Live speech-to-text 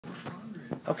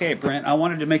Okay, Brent, I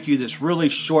wanted to make you this really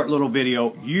short little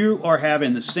video. You are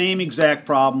having the same exact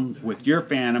problem with your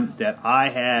Phantom that I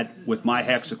had with my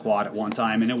Hexaquad at one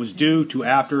time, and it was due to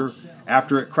after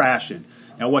it crashing.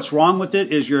 Now, what's wrong with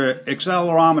it is your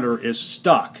accelerometer is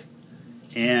stuck,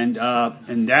 and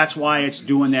that's why it's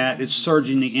doing that. It's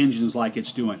surging the engines like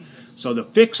it's doing. So the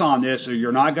fix on this,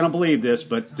 you're not going to believe this,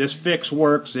 but this fix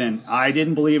works, and I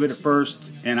didn't believe it at first,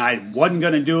 and I wasn't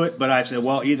going to do it, but I said,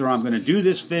 well, either I'm going to do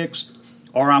this fix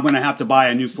or I'm going to have to buy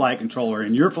a new flight controller.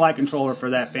 And your flight controller for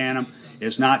that Phantom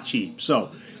is not cheap.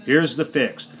 So here's the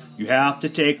fix. You have to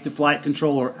take the flight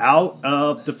controller out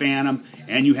of the Phantom,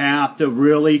 and you have to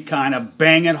really kind of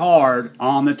bang it hard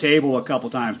on the table a couple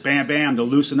times. Bam, bam, to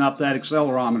loosen up that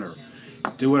accelerometer.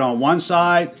 Do it on one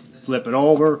side, flip it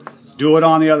over, do it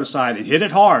on the other side, and hit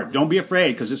it hard. Don't be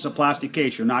afraid, because it's a plastic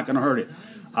case. You're not going to hurt it.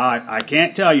 I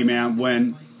can't tell you, man,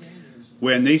 when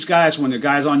the guys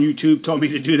on YouTube told me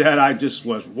to do that, I just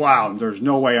was, wow, there's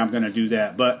no way I'm going to do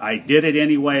that. But I did it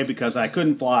anyway because I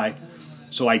couldn't fly.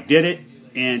 So I did it,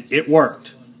 and it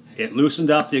worked. It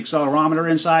loosened up the accelerometer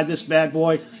inside this bad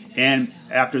boy, and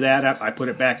after that, I put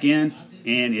it back in,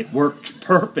 and it worked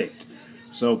perfect.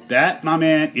 So that, my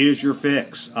man, is your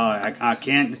fix. I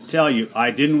can't tell you,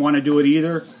 I didn't want to do it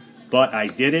either, but I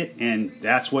did it, and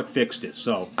that's what fixed it.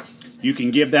 So you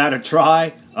can give that a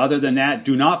try. Other than that,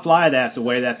 do not fly that the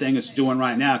way that thing is doing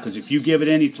right now, because if you give it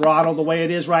any throttle the way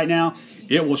it is right now,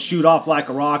 it will shoot off like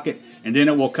a rocket, and then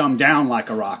it will come down like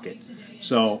a rocket.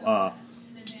 So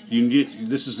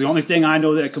this is the only thing I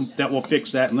know that will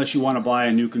fix that, unless you want to buy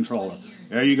a new controller.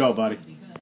 There you go, buddy.